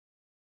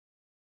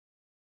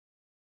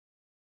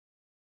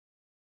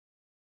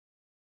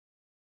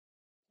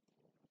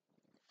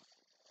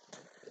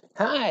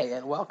Hi,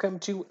 and welcome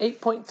to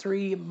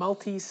 8.3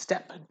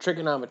 Multi-Step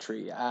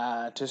Trigonometry.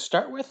 To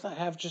start with, I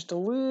have just a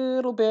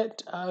little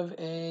bit of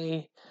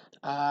a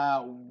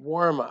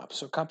warm-up.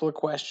 So a couple of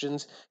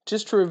questions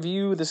just to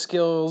review the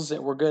skills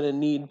that we're going to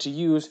need to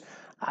use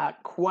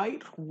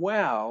quite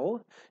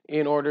well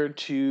in order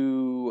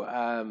to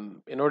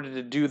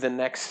do the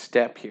next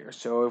step here.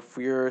 So if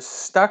you're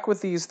stuck with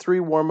these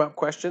three warm-up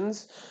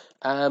questions,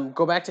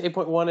 go back to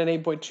 8.1 and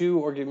 8.2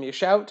 or give me a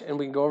shout and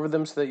we can go over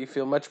them so that you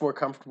feel much more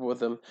comfortable with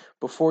them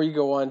before you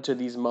go on to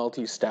these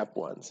multi-step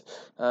ones.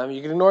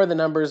 You can ignore the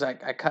numbers. I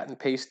cut and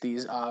paste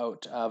these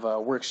out of a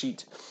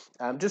worksheet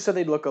just so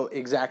they look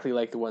exactly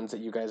like the ones that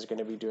you guys are going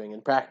to be doing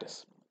in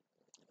practice.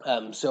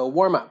 So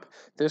warm up.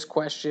 This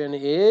question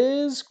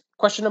is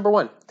question number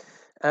 1.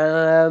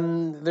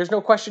 There's no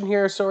question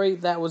here, sorry,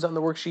 that was on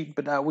the worksheet,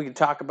 but we can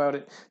talk about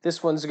it.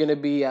 This one's going to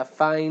be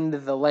find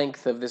the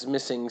length of this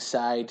missing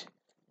side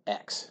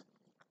x.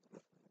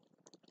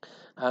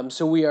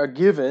 So we are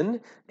given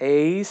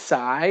a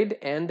side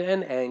and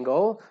an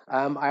angle.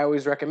 I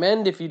always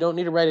recommend, if you don't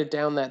need to write it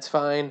down, that's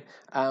fine,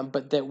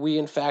 but that we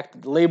in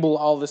fact label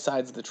all the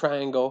sides of the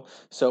triangle.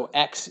 So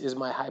x is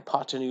my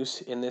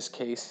hypotenuse in this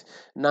case.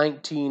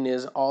 19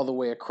 is all the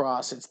way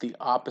across, it's the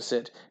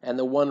opposite. And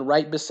the one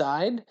right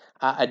beside,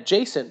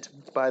 adjacent,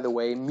 by the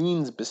way,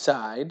 means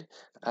beside.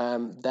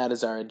 That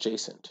is our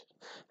adjacent.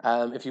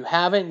 If you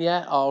haven't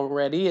yet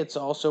already, it's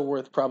also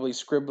worth probably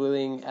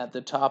scribbling at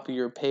the top of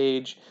your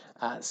page,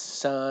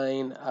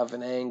 sine of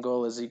an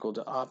angle is equal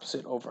to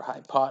opposite over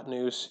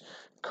hypotenuse,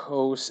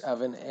 cos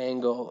of an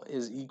angle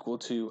is equal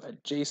to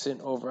adjacent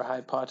over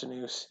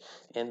hypotenuse,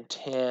 and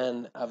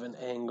tan of an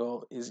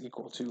angle is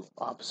equal to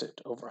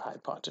opposite over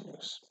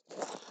hypotenuse.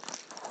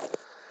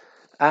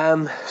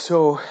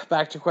 So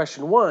back to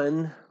question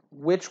 1,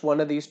 which one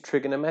of these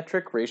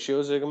trigonometric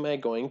ratios am I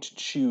going to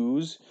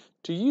choose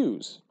to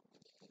use?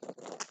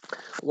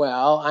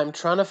 Well, I'm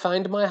trying to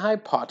find my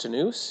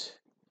hypotenuse,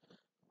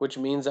 which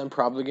means I'm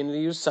probably going to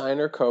use sine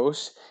or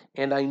cos,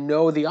 and I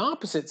know the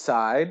opposite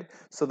side,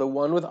 so the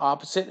one with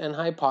opposite and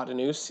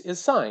hypotenuse is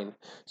sine.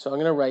 So I'm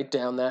going to write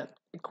down that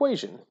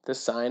equation. The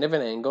sine of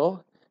an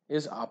angle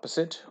is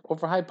opposite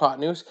over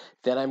hypotenuse.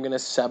 Then I'm going to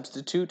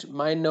substitute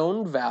my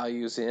known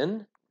values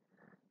in.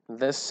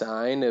 The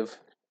sine of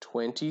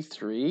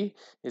 23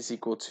 is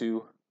equal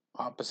to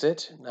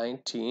opposite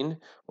 19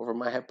 over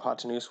my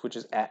hypotenuse, which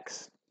is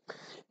x.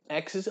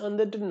 X is on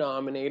the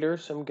denominator,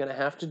 so I'm going to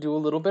have to do a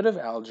little bit of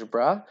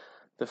algebra.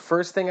 The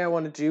first thing I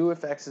want to do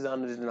if x is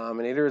on the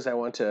denominator is I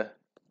want to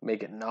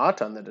make it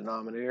not on the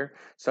denominator.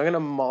 So I'm going to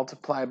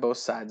multiply both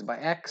sides by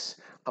x.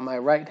 On my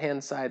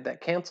right-hand side,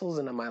 that cancels,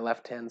 and on my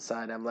left-hand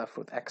side, I'm left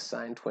with x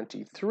sine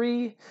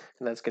 23,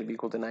 and that's going to be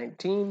equal to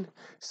 19.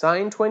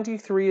 Sine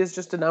 23 is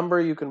just a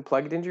number. You can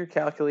plug it into your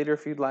calculator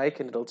if you'd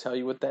like, and it'll tell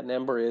you what that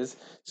number is.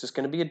 It's just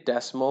going to be a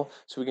decimal,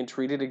 so we can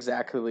treat it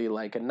exactly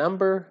like a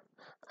number.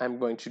 I'm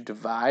going to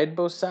divide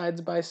both sides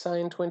by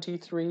sine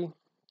 23,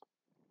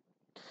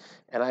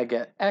 and I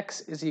get x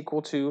is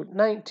equal to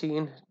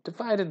 19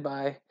 divided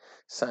by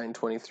sine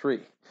 23.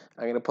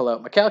 I'm going to pull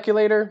out my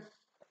calculator,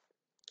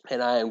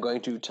 and I am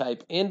going to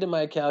type into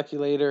my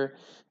calculator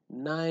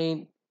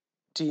 19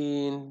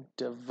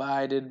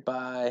 divided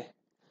by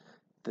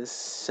the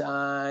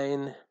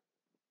sine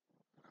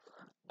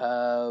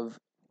of,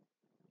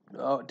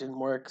 oh, it didn't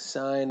work,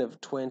 sine of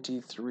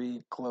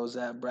 23, close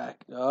that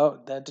bracket. Oh,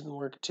 that didn't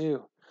work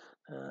too.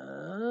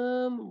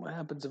 What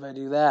happens if I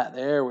do that?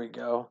 There we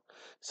go.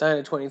 Sine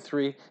of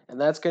 23, and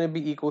that's going to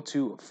be equal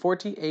to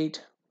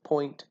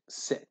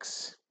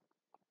 48.6.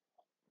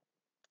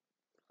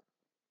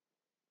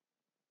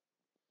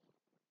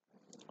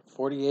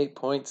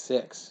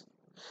 48.6.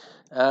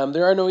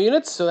 There are no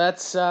units, so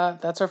that's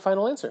our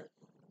final answer.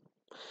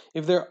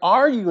 If there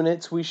are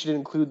units, we should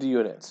include the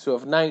units. So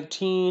if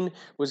 19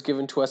 was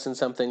given to us in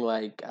something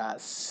like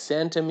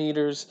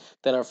centimeters,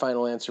 then our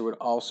final answer would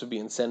also be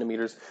in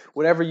centimeters.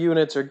 Whatever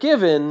units are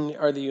given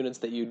are the units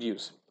that you'd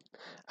use.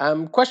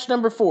 Question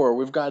number 4,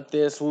 we've got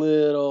this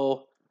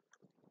little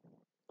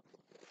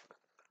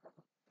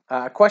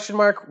question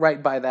mark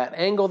right by that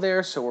angle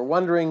there. So we're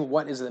wondering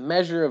what is the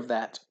measure of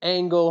that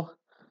angle.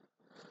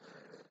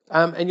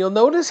 And you'll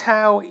notice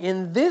how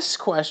in this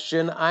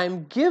question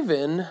I'm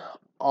given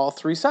all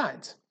 3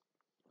 sides,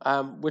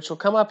 which will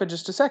come up in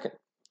just a second.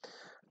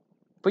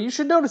 But you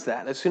should notice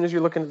that as soon as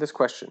you're looking at this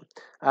question.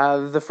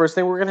 The first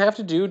thing we're going to have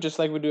to do, just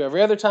like we do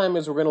every other time,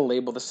 is we're going to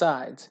label the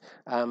sides.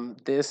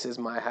 This is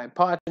my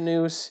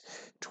hypotenuse.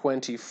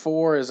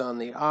 24 is on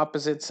the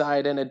opposite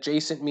side, and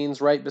adjacent means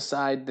right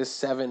beside. This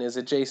 7 is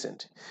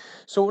adjacent.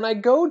 So when I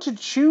go to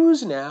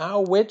choose now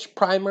which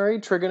primary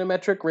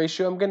trigonometric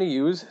ratio I'm going to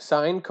use,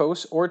 sine,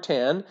 cos, or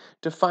tan,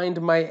 to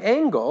find my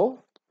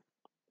angle,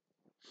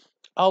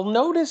 I'll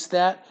notice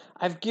that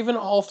I've given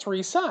all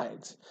 3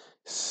 sides.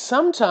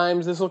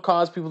 Sometimes this will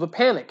cause people to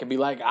panic and be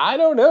like, I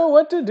don't know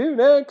what to do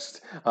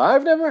next.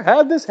 I've never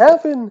had this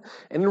happen.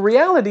 And in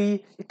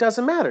reality, it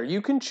doesn't matter.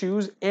 You can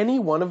choose any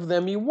one of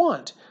them you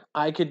want.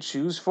 I could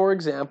choose, for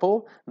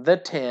example, the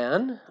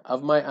tan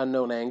of my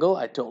unknown angle.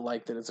 I don't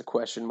like that it's a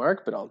question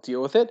mark, but I'll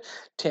deal with it.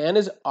 Tan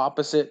is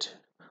opposite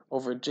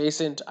over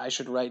adjacent. I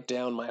should write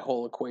down my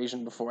whole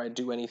equation before I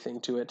do anything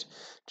to it,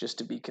 just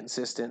to be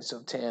consistent.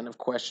 So tan of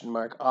question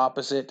mark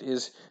opposite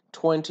is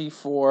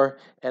 24,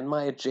 and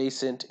my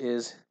adjacent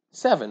is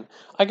 7.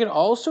 I could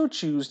also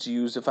choose to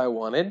use, if I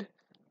wanted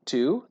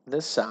to,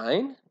 the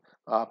sine,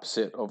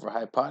 opposite over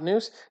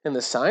hypotenuse, and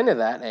the sine of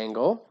that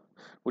angle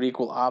would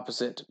equal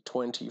opposite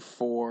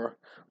 24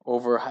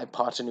 over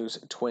hypotenuse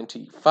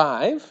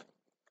 25.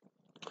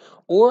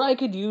 Or I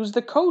could use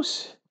the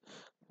cos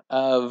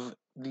of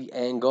the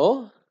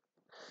angle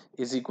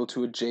is equal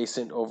to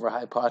adjacent over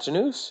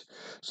hypotenuse.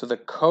 So the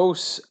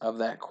cos of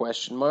that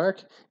question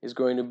mark is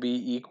going to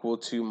be equal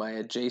to my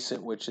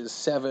adjacent, which is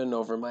 7,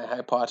 over my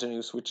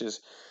hypotenuse, which is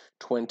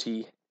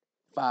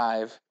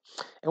 25.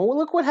 And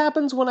look what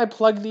happens when I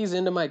plug these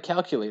into my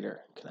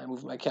calculator. Can I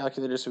move my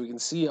calculator so we can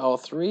see all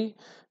three?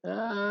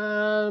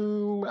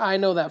 I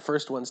know that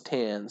first one's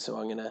tan, so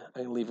I'm gonna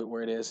leave it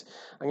where it is.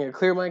 I'm gonna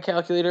clear my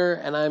calculator,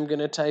 and I'm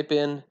gonna type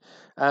in,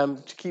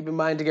 to keep in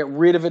mind, to get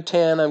rid of a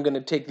tan, I'm gonna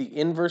take the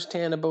inverse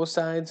tan of both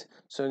sides.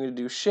 So I'm gonna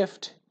do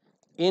shift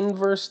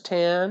inverse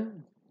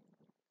tan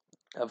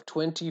of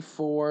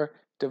 24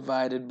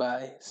 divided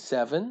by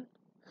 7.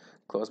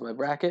 Close my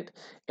bracket,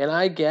 and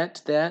I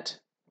get that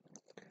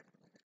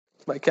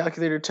my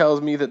calculator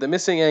tells me that the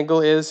missing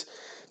angle is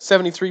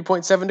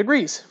 73.7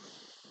 degrees.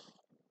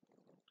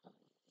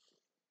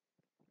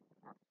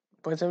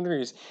 0.7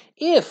 degrees.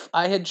 If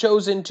I had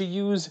chosen to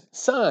use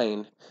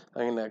sine,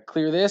 I'm going to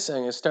clear this, I'm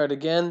going to start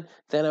again,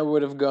 then I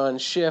would have gone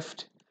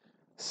shift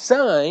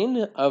sine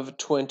of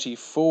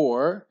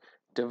 24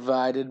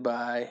 divided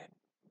by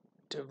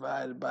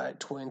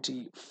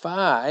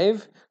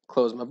 25,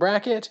 close my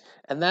bracket,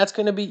 and that's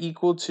going to be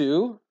equal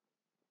to,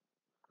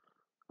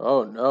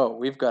 oh no,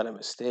 we've got a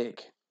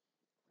mistake.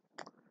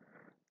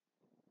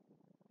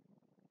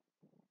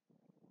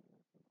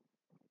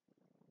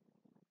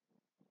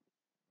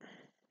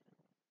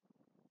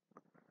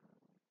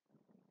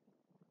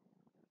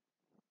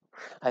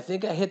 I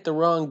think I hit the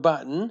wrong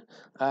button.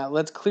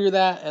 Let's clear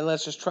that, and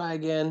let's just try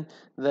again.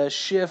 The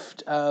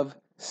shift of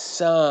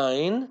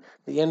sine,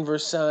 the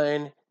inverse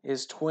sine,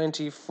 is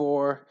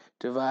 24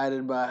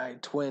 divided by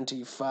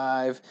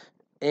 25,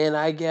 and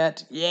I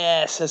get,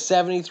 yes, a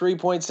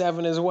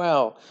 73.7 as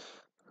well.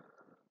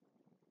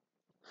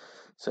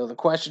 So the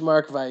question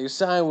mark value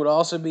sine would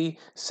also be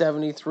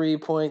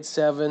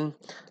 73.7.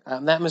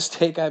 That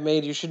mistake I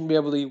made, you shouldn't be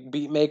able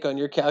to make on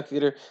your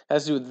calculator. It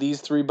has to do with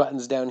these three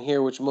buttons down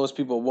here, which most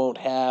people won't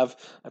have.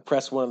 I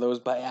pressed one of those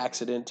by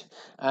accident.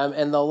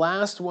 And the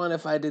last one,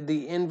 if I did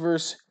the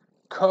inverse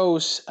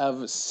cos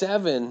of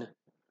 7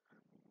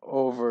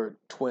 over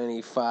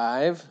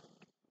 25,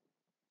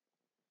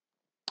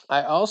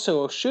 I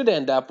also should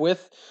end up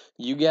with,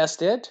 you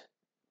guessed it,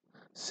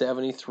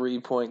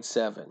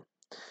 73.7.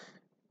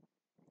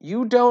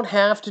 You don't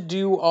have to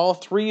do all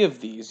three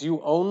of these.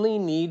 You only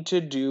need to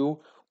do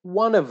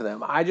one of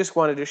them. I just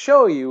wanted to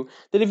show you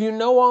that if you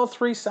know all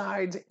three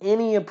sides,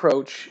 any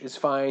approach is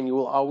fine. You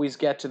will always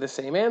get to the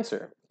same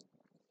answer.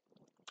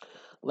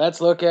 Let's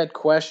look at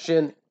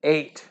question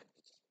 8.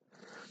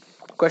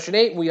 Question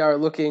 8, we are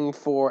looking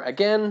for,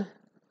 again,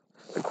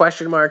 the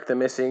question mark, the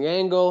missing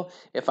angle.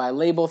 If I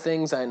label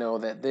things, I know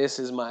that this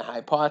is my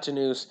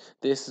hypotenuse,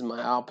 this is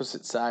my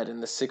opposite side,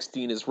 and the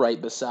 16 is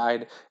right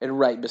beside, and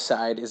right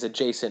beside is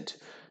adjacent.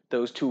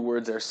 Those two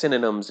words are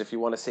synonyms. If you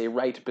want to say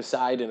right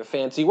beside in a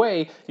fancy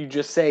way, you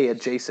just say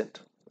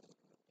adjacent.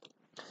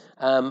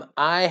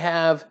 I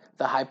have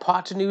the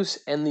hypotenuse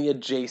and the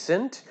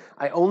adjacent.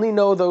 I only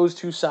know those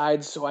two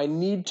sides, so I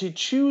need to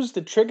choose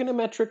the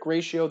trigonometric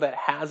ratio that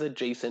has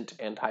adjacent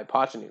and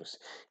hypotenuse.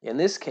 In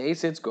this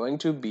case, it's going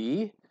to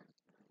be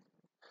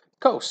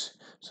cos.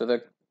 So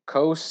the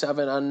cos of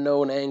an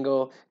unknown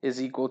angle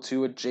is equal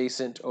to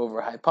adjacent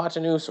over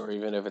hypotenuse, or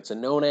even if it's a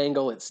known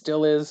angle, it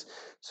still is.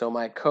 So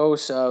my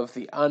cos of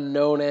the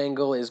unknown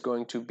angle is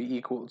going to be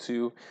equal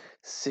to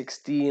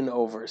 16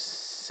 over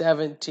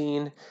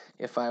 17.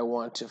 If I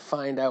want to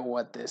find out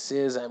what this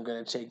is, I'm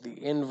going to take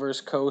the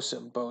inverse cos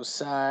of both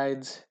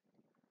sides.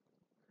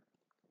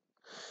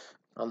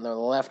 On the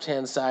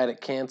left-hand side, it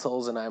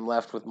cancels, and I'm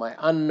left with my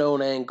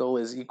unknown angle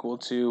is equal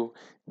to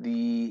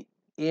the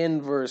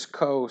inverse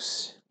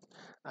cos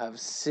of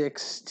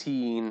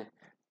 16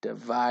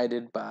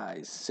 divided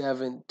by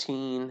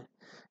 17,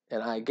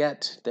 and I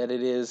get that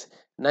it is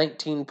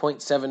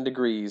 19.7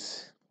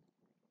 degrees.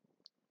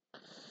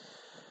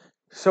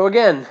 So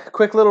again,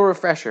 quick little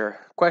refresher.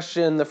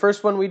 The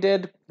first one we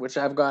did, which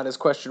I've got as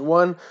question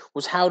 1,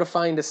 was how to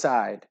find a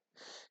side.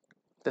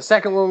 The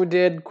second one we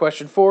did,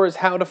 question 4, is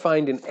how to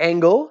find an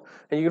angle,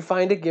 and you can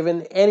find it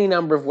given any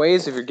number of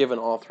ways if you're given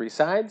all three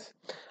sides.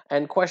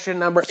 And question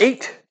number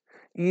 8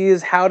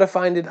 is how to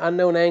find an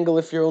unknown angle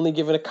if you're only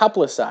given a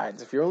couple of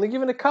sides. If you're only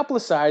given a couple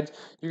of sides,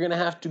 you're going to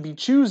have to be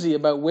choosy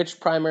about which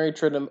primary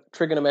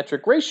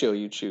trigonometric ratio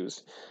you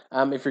choose.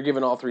 If you're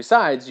given all three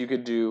sides, you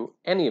could do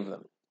any of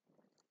them.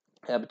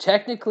 But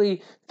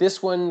technically,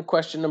 this one,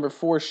 question number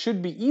 4,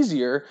 should be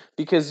easier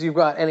because you've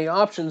got any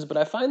options, but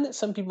I find that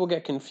some people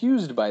get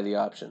confused by the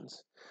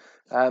options.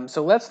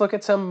 So let's look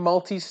at some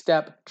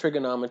multi-step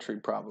trigonometry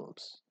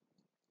problems.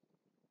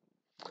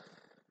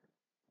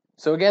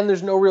 So again,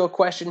 there's no real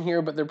question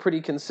here, but they're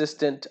pretty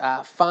consistent.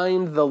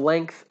 Find the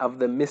length of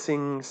the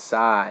missing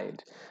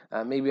side.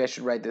 Maybe I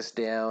should write this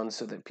down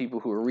so that people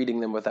who are reading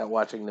them without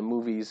watching the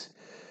movies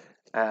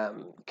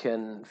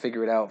can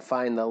figure it out.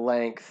 Find the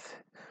length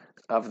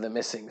of the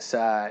missing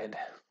side.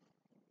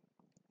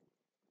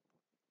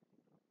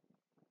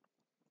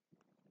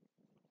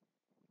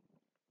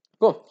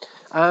 Cool.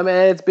 And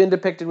it's been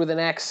depicted with an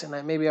X,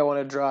 and maybe I want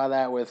to draw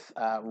that with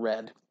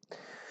red.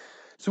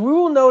 So we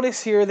will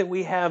notice here that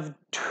we have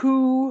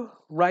 2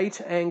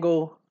 right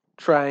angle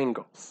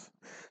triangles.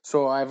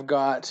 So I've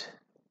got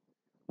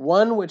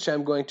one which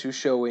I'm going to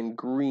show in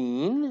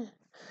green,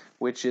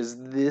 which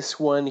is this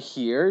one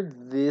here.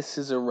 This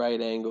is a right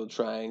angle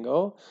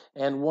triangle.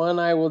 And one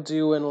I will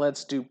do, and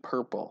let's do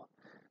purple,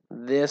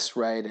 this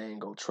right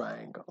angle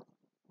triangle.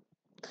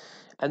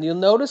 And you'll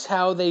notice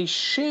how they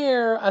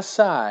share a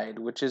side,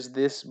 which is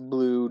this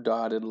blue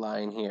dotted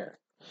line here.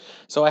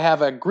 So I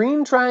have a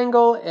green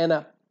triangle and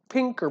a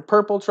pink or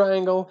purple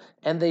triangle,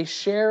 and they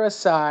share a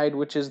side,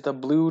 which is the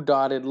blue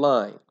dotted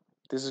line.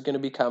 This is going to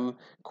become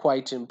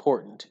quite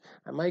important.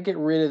 I might get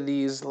rid of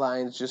these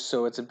lines just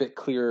so it's a bit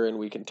clearer and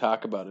we can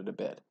talk about it a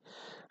bit.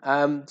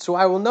 So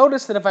I will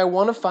notice that if I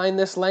want to find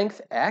this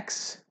length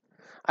x,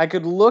 I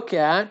could look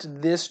at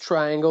this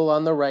triangle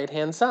on the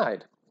right-hand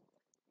side.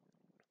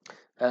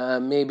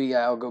 Maybe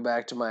I'll go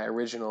back to my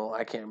original,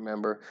 I can't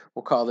remember.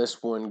 We'll call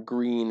this one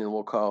green and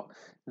we'll call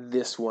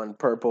this one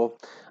purple.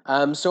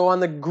 So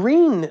on the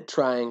green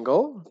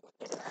triangle,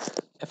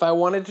 if I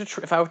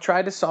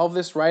tried to solve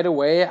this right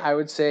away, I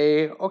would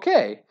say,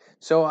 okay,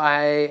 so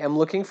I am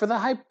looking for the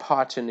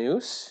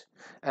hypotenuse,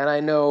 and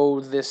I know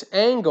this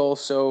angle,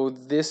 so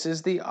this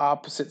is the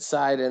opposite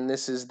side and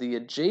this is the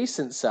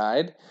adjacent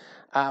side,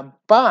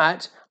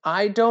 but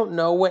I don't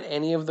know what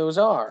any of those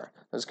are.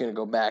 I'm just going to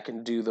go back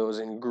and do those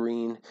in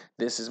green.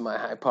 This is my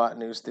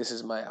hypotenuse, this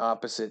is my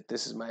opposite,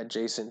 this is my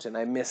adjacent, and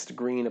I missed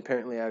green.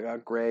 Apparently I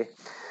got gray.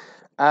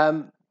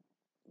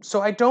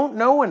 So I don't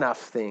know enough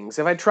things.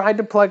 If I tried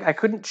to plug, I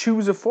couldn't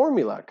choose a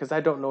formula because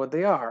I don't know what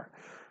they are.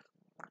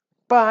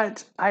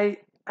 But I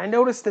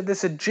noticed that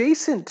this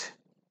adjacent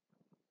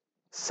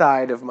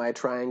side of my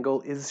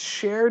triangle is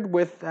shared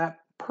with that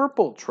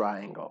purple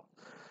triangle.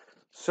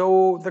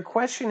 So the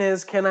question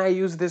is, can I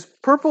use this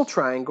purple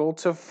triangle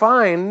to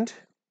find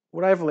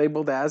what I've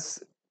labeled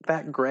as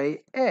that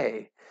gray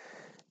A?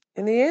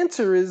 And the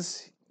answer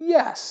is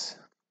yes.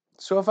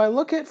 So if I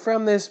look at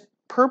from this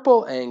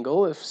purple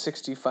angle of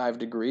 65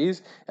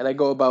 degrees, and I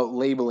go about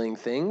labeling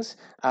things,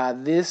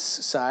 this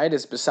side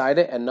is beside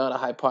it and not a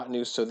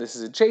hypotenuse, so this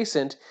is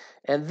adjacent,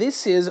 and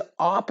this is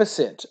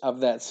opposite of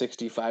that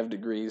 65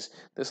 degrees.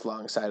 This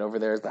long side over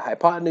there is the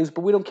hypotenuse,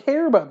 but we don't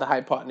care about the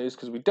hypotenuse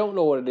because we don't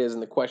know what it is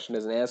and the question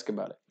doesn't ask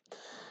about it.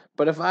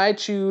 But if I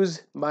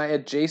choose my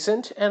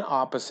adjacent and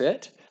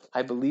opposite,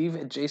 I believe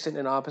adjacent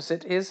and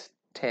opposite is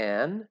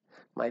tan.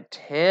 My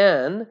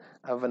tan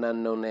of an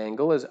unknown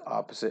angle is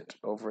opposite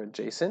over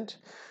adjacent.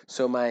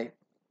 So my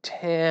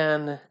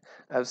tan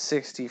of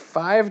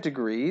 65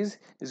 degrees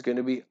is going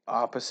to be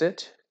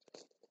opposite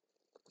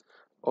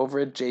over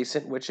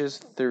adjacent, which is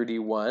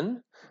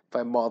 31. If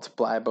I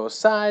multiply both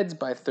sides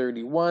by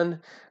 31,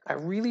 I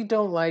really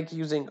don't like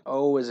using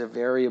O as a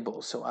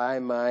variable, so I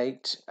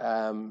might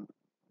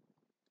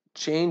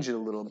change it a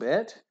little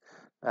bit.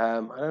 I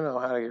don't know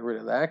how to get rid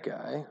of that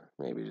guy.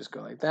 Maybe just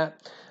go like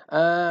that.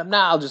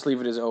 I'll just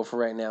leave it as O for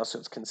right now so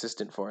it's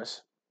consistent for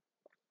us.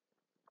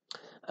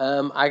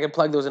 I can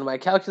plug those into my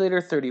calculator.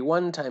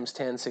 31 times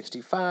tan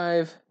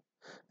 65.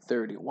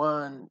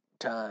 31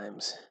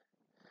 times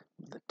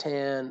the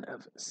tan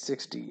of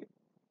 60.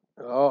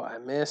 Oh, I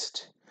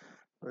missed.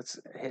 Let's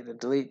hit a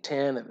delete.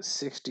 Tan of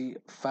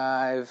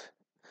 65.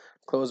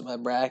 Close my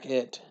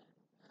bracket.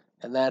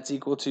 And that's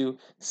equal to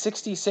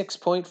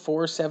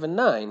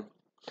 66.479.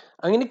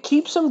 I'm going to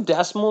keep some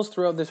decimals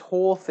throughout this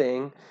whole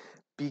thing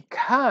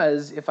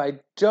because if I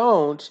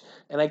don't,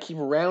 and I keep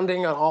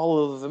rounding on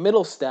all of the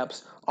middle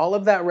steps, all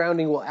of that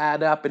rounding will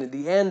add up, and at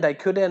the end, I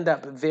could end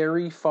up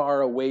very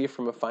far away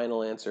from a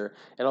final answer.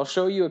 And I'll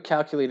show you a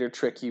calculator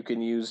trick you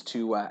can use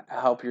to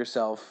help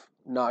yourself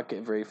not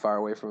get very far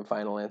away from a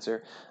final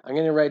answer. I'm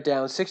going to write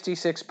down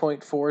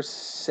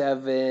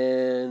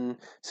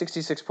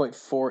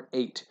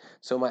 66.48.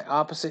 So my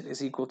opposite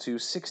is equal to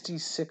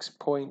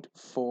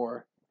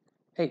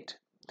 66.48.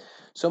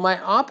 So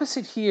my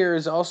opposite here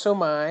is also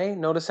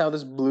notice how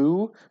this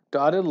blue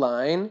dotted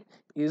line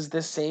is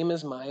the same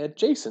as my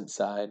adjacent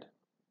side.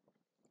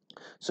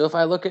 So if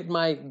I look at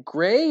my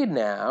gray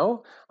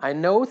now, I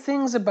know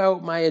things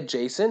about my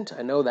adjacent.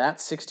 I know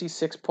that's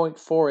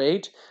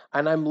 66.48,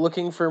 and I'm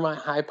looking for my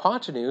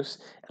hypotenuse,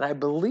 and I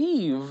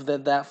believe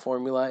that that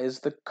formula is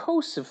the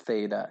cos of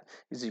theta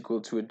is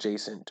equal to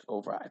adjacent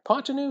over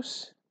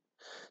hypotenuse.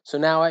 So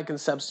now I can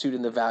substitute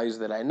in the values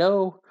that I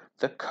know.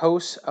 The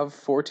cos of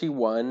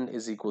 41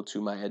 is equal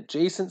to my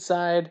adjacent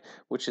side,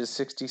 which is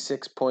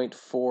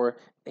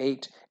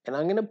 66.48. And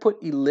I'm going to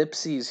put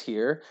ellipses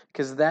here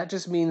because that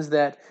just means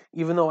that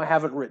even though I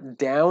haven't written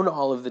down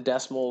all of the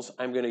decimals,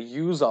 I'm going to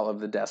use all of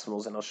the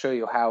decimals, and I'll show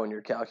you how in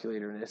your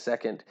calculator in a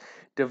second,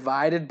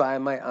 divided by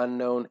my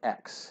unknown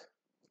x.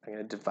 I'm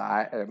going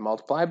to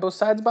multiply both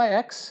sides by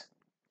x.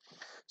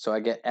 So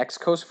I get x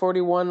cos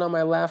 41 on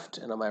my left,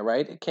 and on my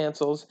right it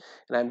cancels,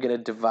 and I'm going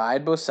to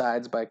divide both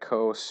sides by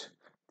cos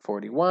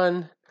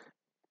 41,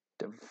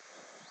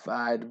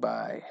 divide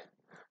by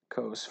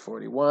cos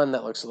 41.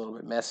 That looks a little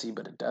bit messy,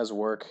 but it does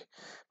work.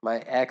 My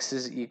x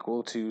is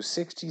equal to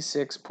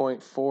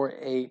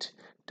 66.48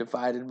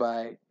 divided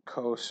by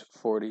cos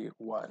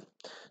 41.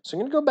 So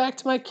I'm going to go back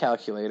to my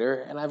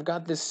calculator, and I've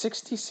got this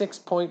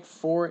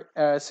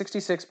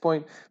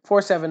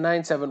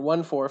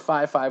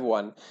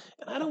 66.4797145551,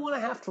 and I don't want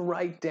to have to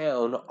write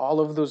down all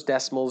of those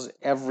decimals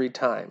every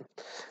time.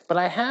 But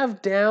I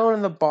have down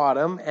in the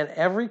bottom, and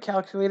every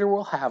calculator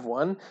will have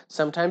one.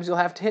 Sometimes you'll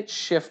have to hit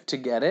shift to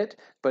get it,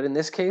 but in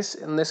this case,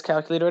 in this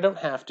calculator, I don't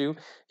have to,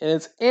 and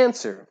it's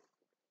answer.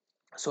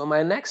 So in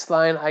my next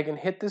line, I can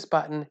hit this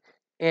button,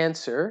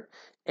 answer,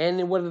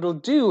 and what it'll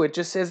do, it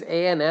just says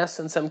ANS,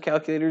 and some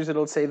calculators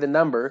it'll say the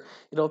number.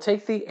 It'll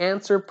take the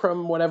answer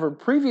from whatever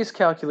previous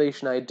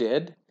calculation I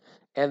did,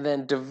 and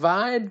then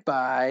divide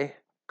by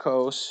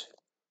cos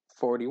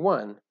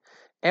 41.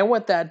 And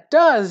what that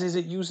does is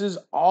it uses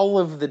all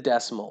of the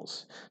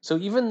decimals. So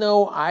even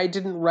though I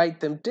didn't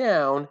write them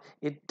down,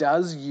 it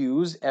does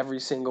use every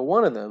single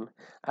one of them.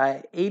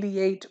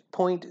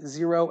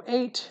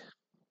 88.08,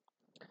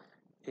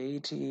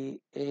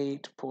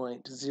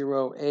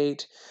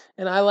 88.08,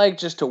 and I like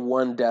just a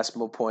 1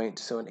 decimal point,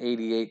 so an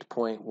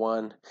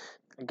 88.1.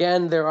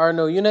 Again, there are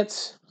no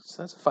units,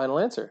 so that's the final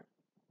answer.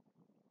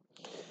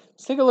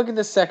 Let's take a look at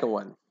the second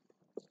one.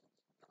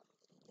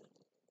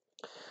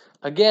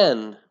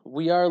 Again,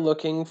 we are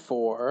looking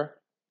for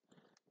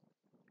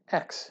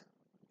x.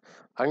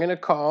 I'm going to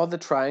call the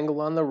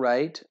triangle on the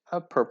right a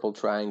purple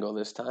triangle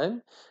this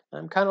time.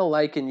 I'm kind of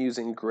liking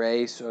using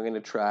gray, so I'm going to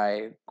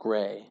try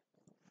gray.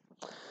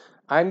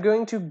 I'm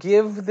going to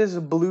give this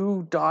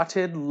blue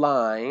dotted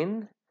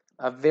line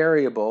a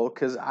variable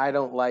because I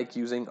don't like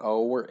using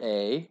O or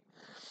A.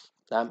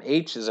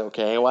 H is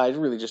okay. Well, I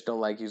really just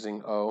don't like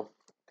using O.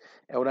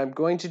 And what I'm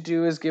going to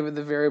do is give it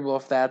the variable,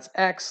 if that's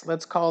x,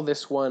 let's call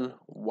this one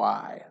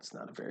y. It's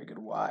not a very good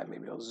y.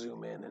 Maybe I'll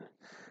zoom in and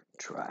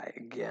try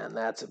again.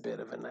 That's a bit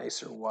of a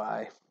nicer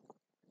y.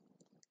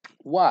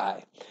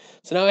 Y.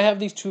 So now I have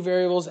these two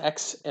variables,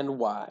 x and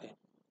y.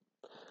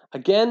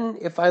 Again,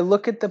 if I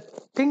look at the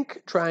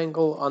pink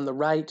triangle on the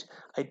right,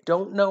 I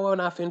don't know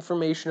enough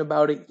information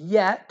about it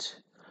yet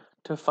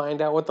to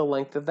find out what the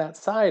length of that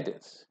side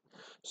is.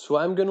 So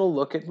I'm going to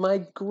look at my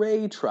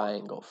gray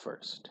triangle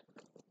first.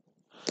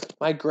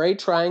 My gray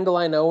triangle,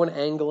 I know an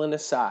angle and a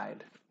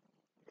side.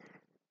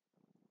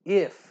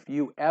 If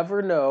you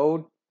ever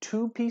know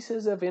two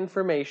pieces of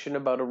information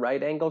about a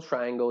right angle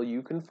triangle,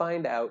 you can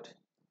find out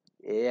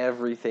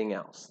everything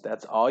else.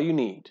 That's all you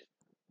need.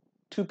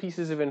 Two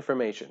pieces of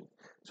information.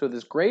 So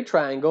this gray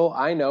triangle,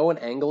 I know an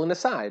angle and a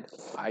side.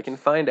 I can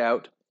find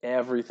out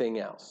everything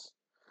else,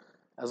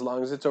 as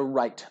long as it's a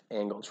right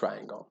angle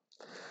triangle.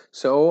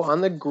 So on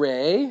the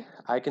gray,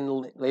 I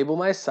can label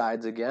my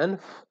sides again.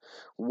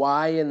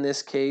 Y in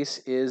this case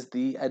is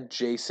the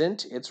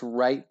adjacent. It's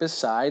right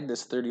beside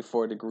this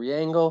 34-degree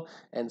angle,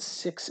 and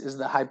 6 is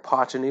the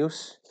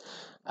hypotenuse.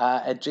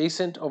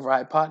 Adjacent over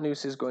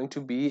hypotenuse is going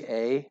to be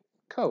a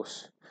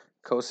cos.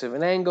 Cos of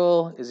an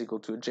angle is equal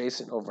to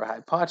adjacent over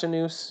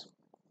hypotenuse.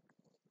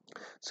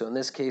 So in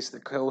this case, the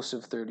cos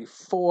of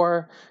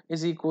 34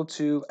 is equal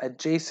to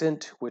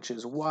adjacent, which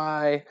is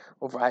y,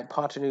 over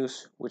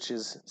hypotenuse, which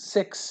is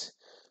 6.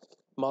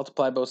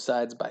 Multiply both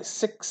sides by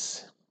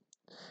 6.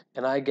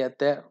 And I get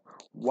that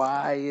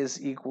y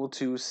is equal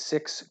to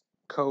 6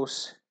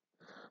 cos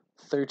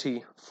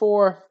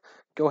 34.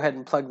 Go ahead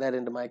and plug that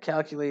into my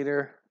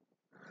calculator.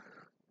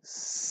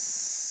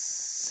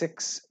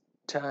 6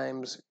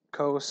 times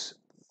cos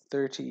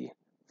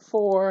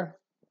 34.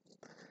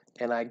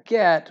 And I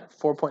get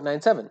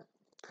 4.97.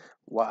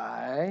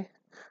 Y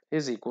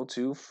is equal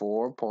to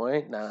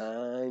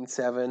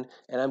 4.97.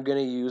 And I'm going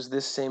to use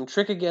this same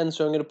trick again.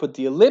 So I'm going to put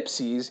the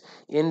ellipses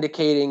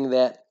indicating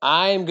that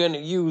I'm going to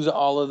use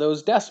all of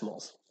those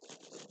decimals.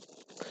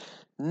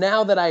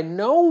 Now that I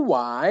know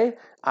y,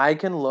 I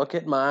can look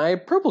at my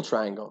purple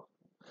triangle.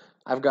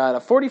 I've got a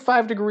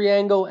 45-degree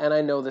angle and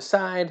I know the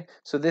side.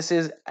 So this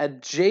is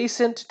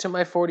adjacent to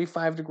my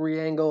 45-degree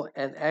angle,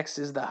 and x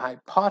is the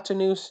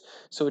hypotenuse.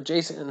 So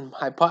adjacent and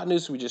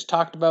hypotenuse we just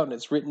talked about, and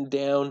it's written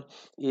down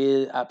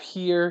up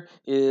here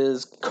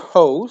is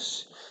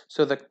cos.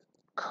 So the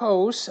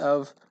cos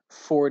of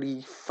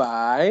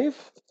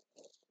 45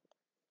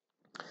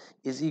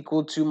 is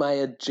equal to my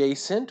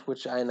adjacent,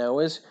 which I know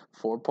is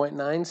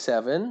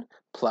 4.97,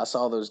 plus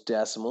all those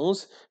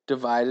decimals,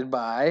 divided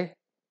by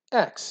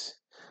x.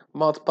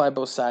 Multiply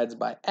both sides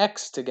by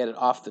x to get it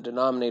off the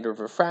denominator of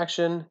a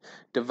fraction,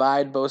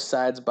 divide both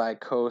sides by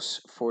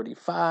cos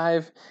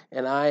 45,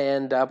 and I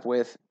end up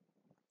with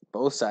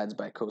both sides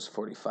by cos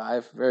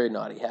 45. Very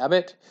naughty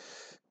habit.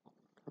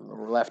 On the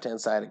left-hand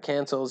side, it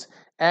cancels.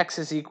 X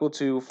is equal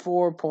to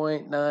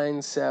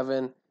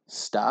 4.97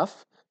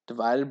 stuff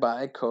divided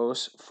by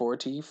cos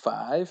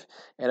 45.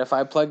 And if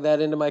I plug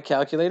that into my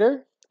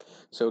calculator,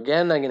 so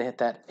again, I'm going to hit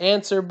that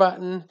answer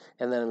button,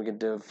 and then I'm going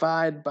to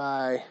divide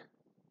by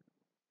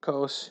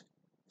cos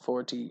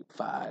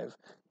 45.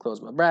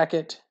 Close my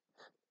bracket.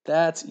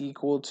 That's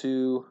equal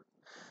to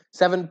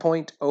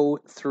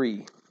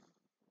 7.03.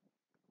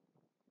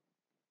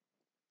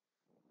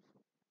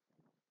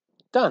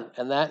 Done.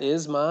 And that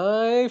is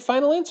my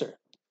final answer.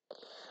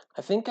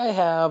 I think I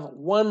have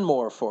one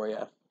more for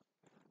you.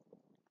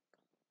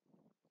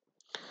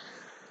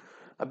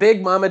 A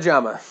big mama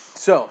jama.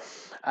 So,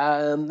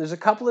 there's a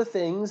couple of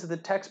things. The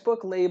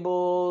textbook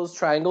labels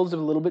triangles a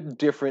little bit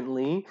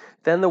differently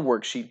than the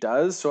worksheet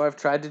does, so I've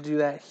tried to do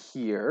that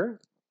here.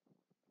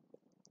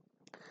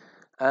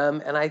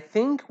 And I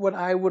think what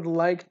I would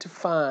like to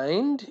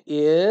find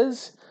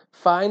is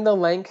find the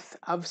length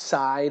of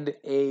side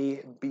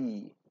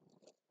AB.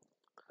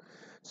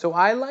 So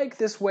I like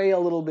this way a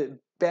little bit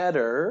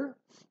better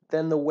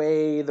than the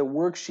way the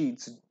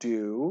worksheets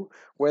do,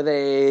 where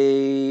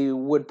they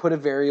would put a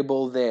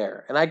variable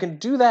there. And I can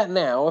do that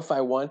now if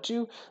I want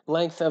to.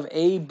 Length of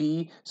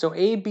AB. So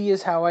AB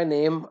is how I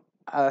name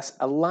a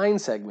line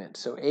segment.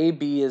 So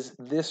AB is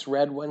this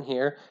red one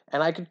here,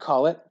 and I could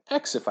call it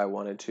X if I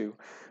wanted to.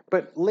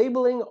 But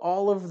labeling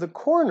all of the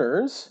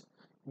corners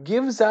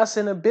gives us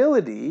an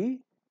ability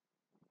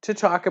to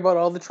talk about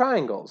all the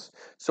triangles.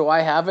 So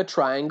I have a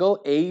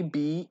triangle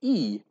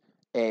ABE.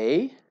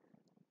 A,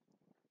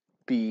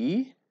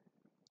 B,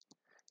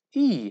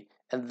 E,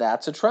 and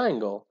that's a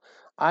triangle.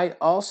 I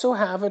also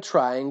have a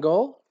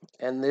triangle,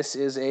 and this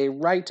is a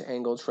right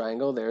angle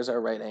triangle. There's our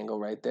right angle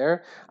right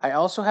there. I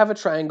also have a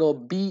triangle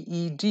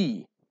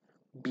BED.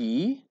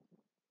 B,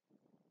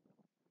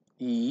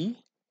 E,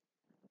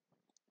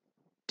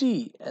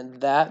 D,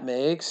 and that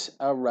makes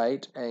a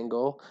right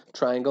angle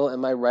triangle, and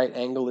my right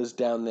angle is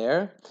down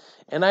there.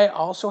 And I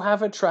also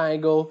have a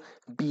triangle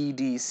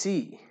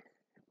BDC.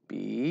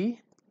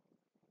 B,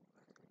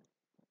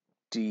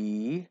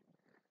 D,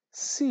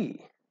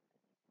 C.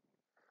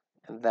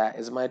 And that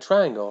is my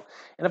triangle.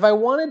 And if I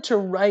wanted to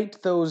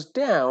write those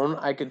down,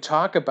 I could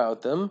talk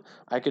about them.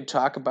 I could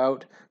talk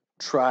about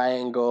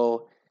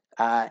triangle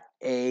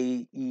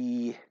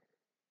AE.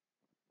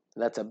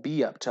 That's a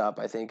B up top,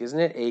 I think, isn't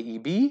it?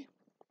 AEB.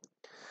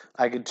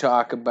 I could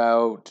talk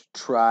about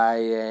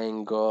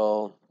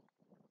triangle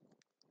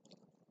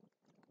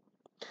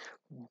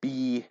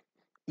BED,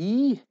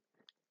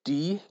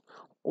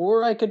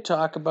 or I could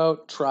talk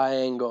about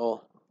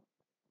triangle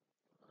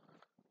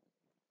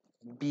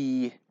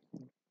BDC.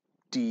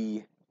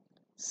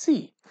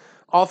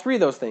 All three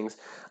of those things.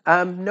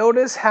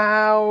 Notice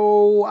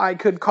how I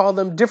could call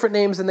them different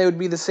names and they would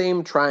be the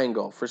same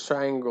triangle. For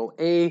triangle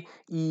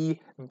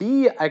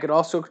AEB, I could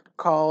also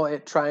call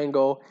it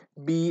triangle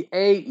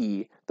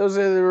BAE. Those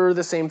are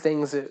the same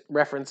things. It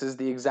references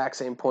the exact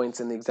same points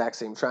and the exact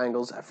same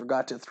triangles. I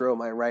forgot to throw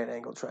my right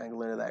angle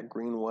triangle into that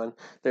green one.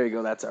 There you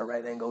go. That's our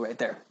right angle right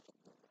there.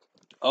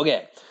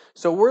 Okay,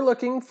 so we're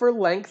looking for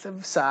length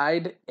of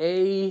side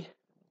AB.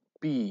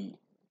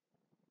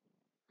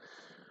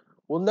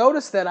 Well,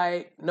 notice that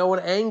I know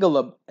an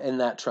angle in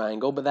that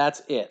triangle, but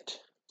that's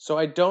it. So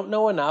I don't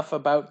know enough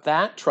about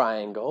that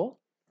triangle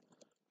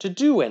to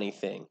do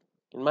anything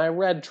in my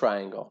red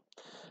triangle.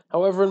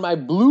 However, in my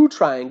blue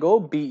triangle,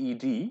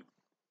 BED,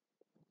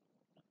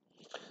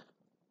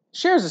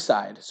 shares a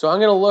side. So I'm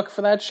going to look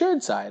for that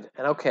shared side.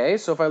 And okay,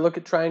 so if I look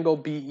at triangle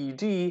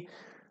BED,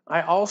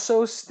 I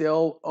also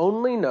still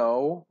only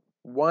know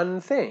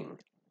one thing.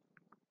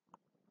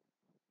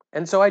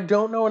 And so I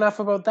don't know enough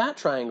about that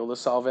triangle to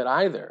solve it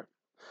either.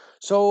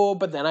 So,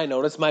 but then I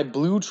notice my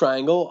blue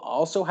triangle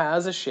also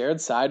has a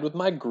shared side with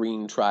my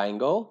green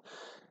triangle.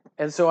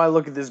 And so I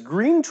look at this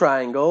green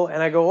triangle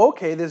and I go,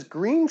 okay, this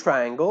green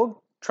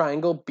triangle,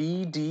 triangle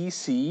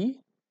BDC,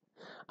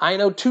 I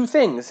know two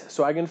things,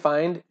 so I can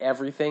find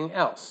everything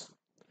else.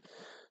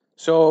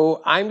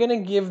 So I'm going to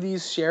give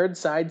these shared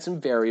sides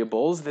some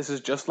variables. This is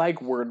just like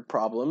word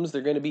problems.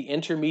 They're going to be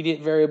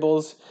intermediate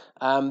variables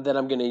that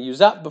I'm going to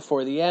use up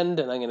before the end,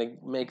 and I'm going to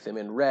make them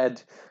in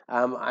red.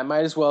 I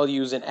might as well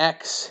use an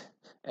X,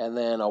 and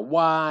then a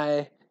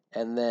Y,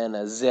 and then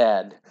a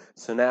Z.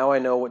 So now I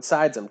know what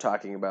sides I'm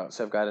talking about.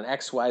 So I've got an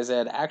X, Y, Z.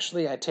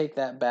 Actually, I take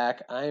that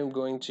back. I am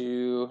going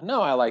to,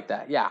 no, I like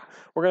that. Yeah,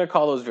 we're going to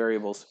call those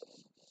variables.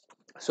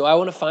 So I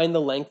want to find the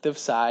length of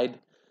side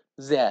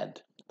Z.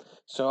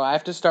 So I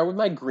have to start with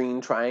my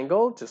green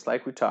triangle, just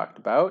like we talked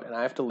about, and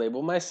I have to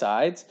label my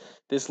sides.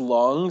 This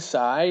long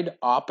side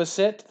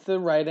opposite the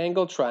right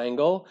angle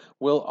triangle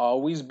will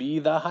always be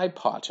the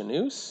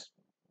hypotenuse.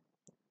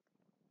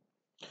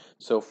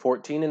 So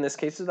 14 in this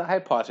case is the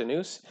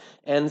hypotenuse,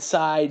 and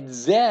side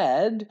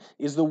Z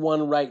is the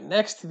one right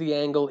next to the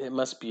angle. It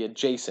must be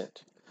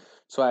adjacent.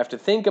 So I have to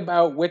think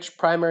about which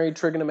primary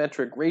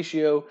trigonometric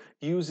ratio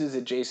uses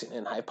adjacent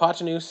and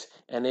hypotenuse,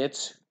 and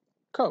it's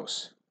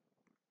cos.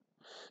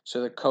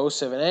 So the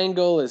cos of an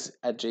angle is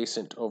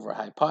adjacent over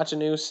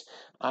hypotenuse.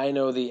 I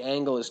know the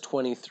angle is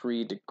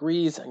 23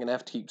 degrees. I'm going to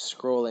have to keep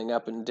scrolling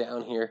up and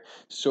down here.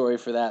 Sorry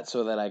for that,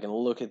 so that I can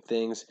look at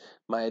things.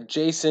 My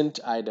adjacent,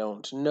 I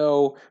don't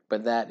know,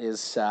 but that is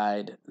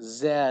side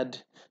Z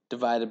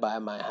divided by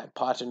my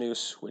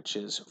hypotenuse, which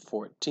is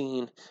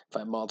 14. If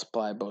I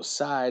multiply both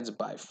sides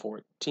by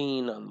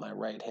 14 on my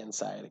right-hand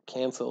side, it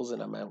cancels,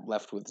 and I'm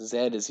left with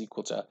Z is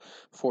equal to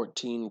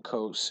 14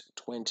 cos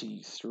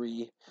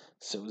 23.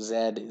 So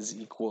Z is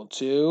equal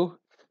to,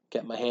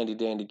 get my handy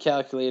dandy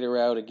calculator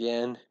out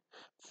again,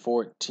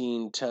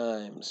 14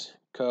 times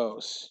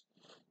cos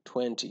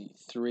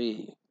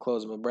 23,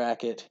 close my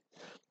bracket,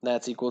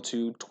 that's equal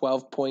to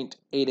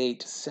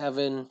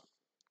 12.887.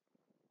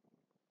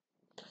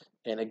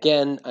 And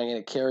again, I'm going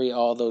to carry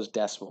all those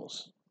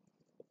decimals.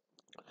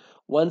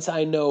 Once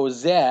I know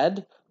Z,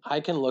 I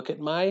can look at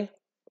my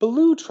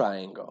blue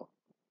triangle.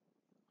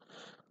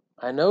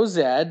 I know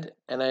Z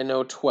and I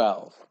know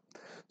 12.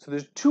 So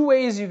there's two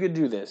ways you could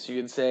do this. You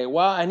could say,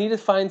 well, I need to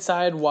find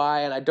side Y,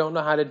 and I don't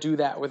know how to do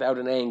that without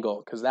an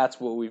angle, because that's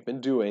what we've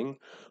been doing.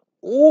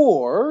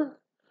 Or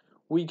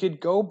we could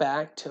go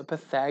back to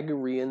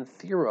Pythagorean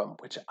theorem,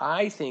 which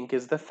I think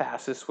is the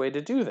fastest way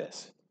to do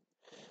this.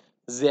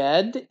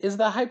 Z is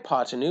the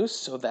hypotenuse,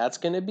 so that's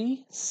going to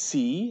be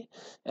C.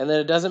 And then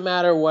it doesn't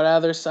matter what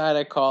other side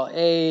I call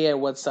A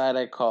and what side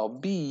I call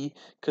B,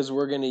 because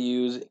we're going to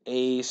use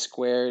A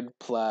squared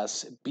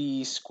plus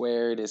B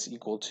squared is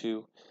equal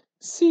to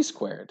C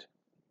squared.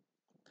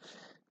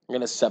 I'm going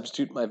to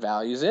substitute my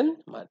values in.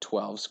 My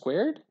 12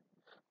 squared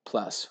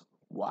plus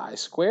Y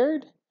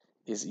squared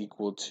is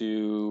equal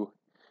to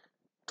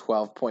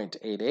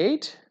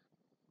 12.88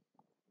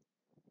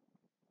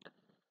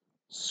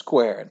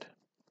 squared.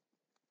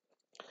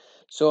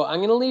 So I'm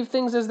going to leave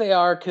things as they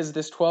are, because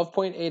this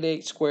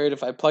 12.88 squared,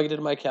 if I plug it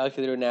into my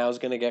calculator now, is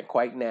going to get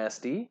quite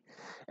nasty.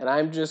 And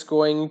I'm just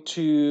going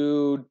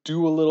to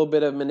do a little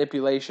bit of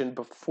manipulation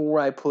before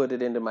I put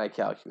it into my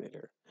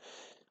calculator.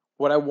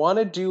 What I want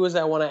to do is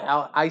I want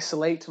to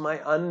isolate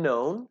my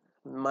unknown.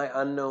 My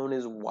unknown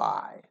is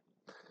Y.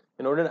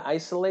 In order to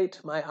isolate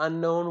my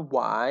unknown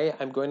Y,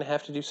 I'm going to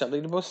have to do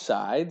something to both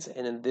sides.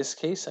 And in this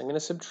case, I'm going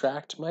to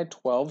subtract my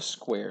 12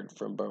 squared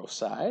from both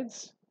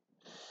sides.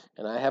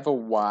 And I have a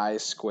Y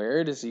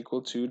squared is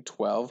equal to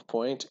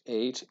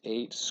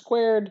 12.88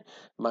 squared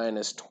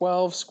minus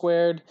 12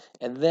 squared.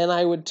 And then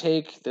I would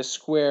take the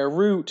square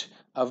root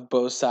of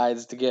both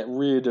sides to get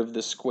rid of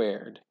the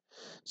squared.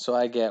 So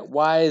I get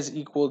Y is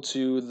equal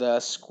to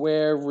the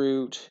square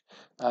root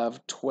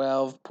of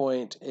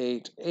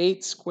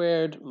 12.88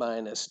 squared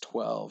minus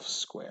 12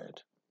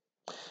 squared.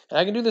 And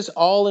I can do this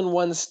all in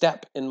one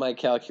step in my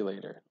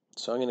calculator.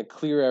 So I'm going to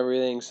clear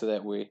everything so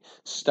that we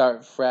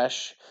start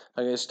fresh.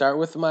 I'm going to start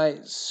with my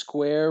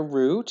square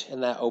root,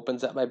 and that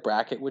opens up my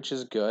bracket, which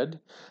is good.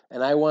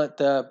 And I want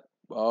the,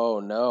 oh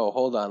no,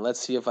 hold on.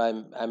 Let's see if I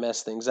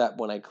messed things up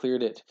when I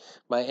cleared it.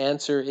 My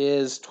answer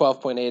is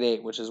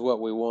 12.88, which is what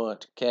we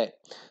want. Okay,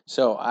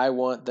 so I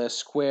want the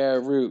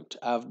square root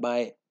of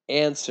my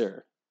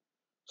answer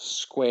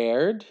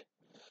squared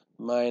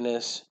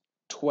minus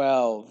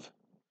 12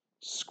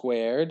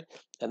 squared,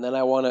 and then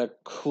I want to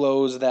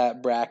close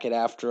that bracket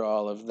after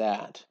all of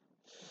that.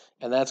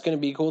 And that's going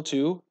to be equal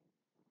to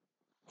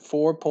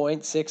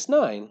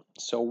 4.69.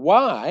 So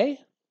Y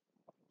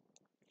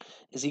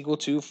is equal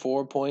to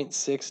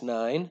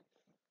 4.69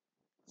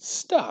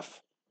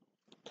 stuff.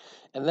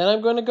 And then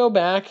I'm going to go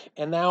back,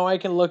 and now I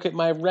can look at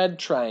my red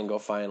triangle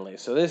finally.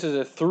 So this is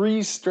a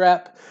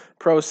three-step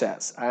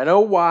process. I know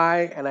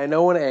Y, and I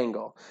know an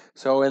angle.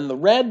 So in the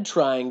red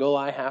triangle,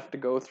 I have to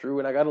go through,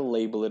 and I got to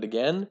label it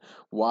again.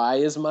 Y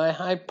is my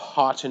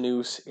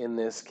hypotenuse in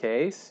this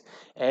case,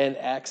 and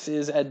X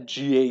is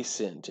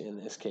adjacent in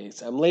this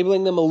case. I'm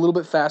labeling them a little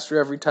bit faster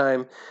every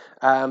time,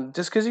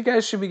 just because you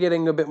guys should be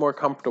getting a bit more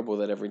comfortable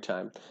with it every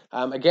time.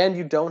 Again,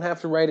 you don't have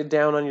to write it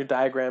down on your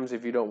diagrams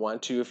if you don't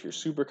want to. If you're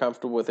super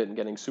comfortable with it and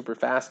getting super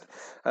fast,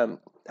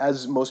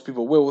 as most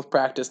people will with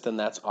practice, then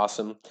that's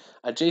awesome.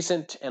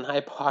 Adjacent and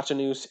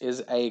hypotenuse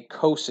is a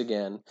cos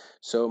again.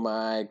 So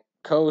my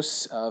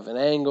cos of an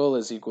angle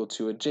is equal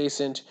to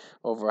adjacent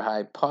over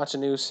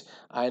hypotenuse.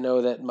 I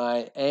know that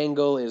my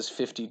angle is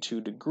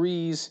 52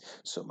 degrees,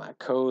 so my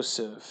cos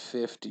of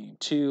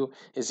 52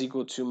 is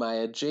equal to my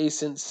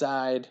adjacent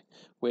side,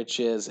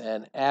 which is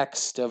an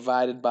x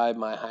divided by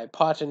my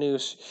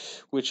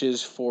hypotenuse, which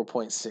is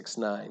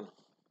 4.69.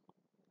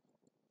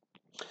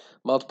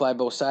 Multiply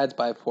both sides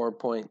by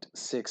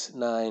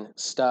 4.69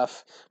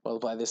 stuff.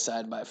 Multiply this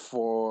side by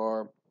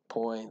 4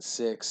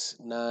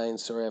 4.69.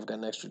 Sorry, I've got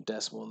an extra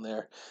decimal in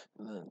there.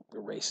 And then it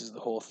erases the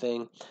whole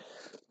thing.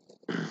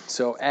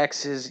 So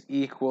x is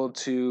equal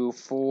to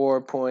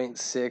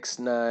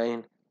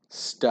 4.69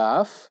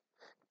 stuff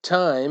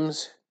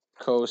times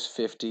cos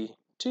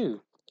 52.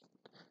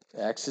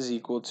 X is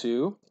equal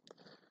to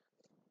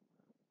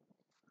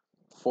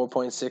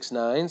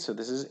 4.69, so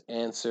this is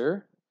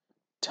answer,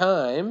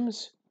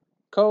 times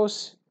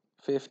cos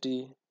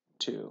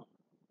 52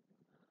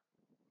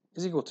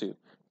 is equal to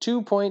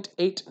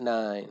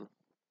 2.89.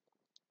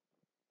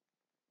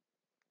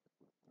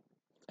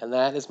 And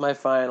that is my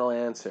final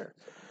answer.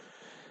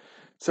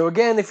 So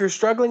again, if you're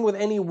struggling with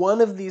any one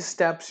of these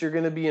steps, you're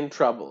going to be in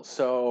trouble.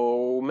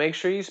 So make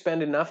sure you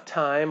spend enough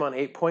time on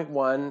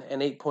 8.1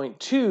 and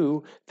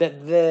 8.2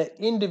 that the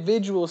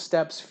individual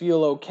steps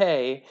feel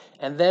okay,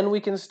 and then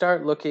we can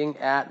start looking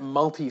at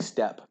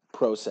multi-step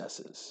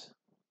processes.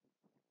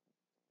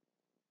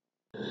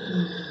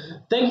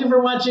 Thank you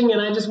for watching,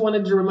 and I just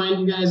wanted to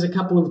remind you guys a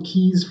couple of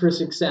keys for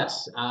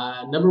success.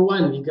 Number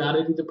one, you got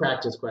to do the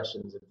practice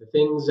questions. If the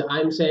things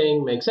I'm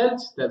saying make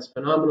sense, that's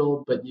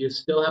phenomenal, but you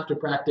still have to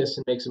practice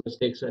and make some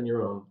mistakes on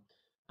your own.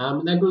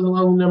 And that goes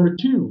along with number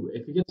two.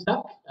 If you get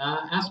stuck,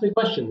 ask me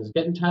questions,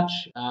 get in touch,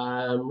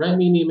 write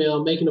me an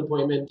email, make an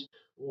appointment,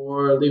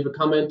 or leave a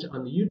comment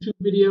on the YouTube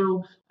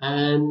video.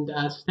 And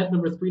step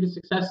number three to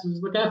success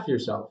is look after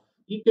yourself.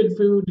 Eat good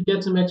food,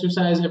 get some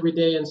exercise every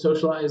day, and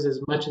socialize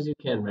as much as you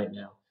can right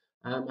now.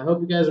 I hope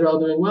you guys are all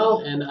doing well,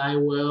 and I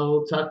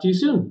will talk to you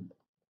soon.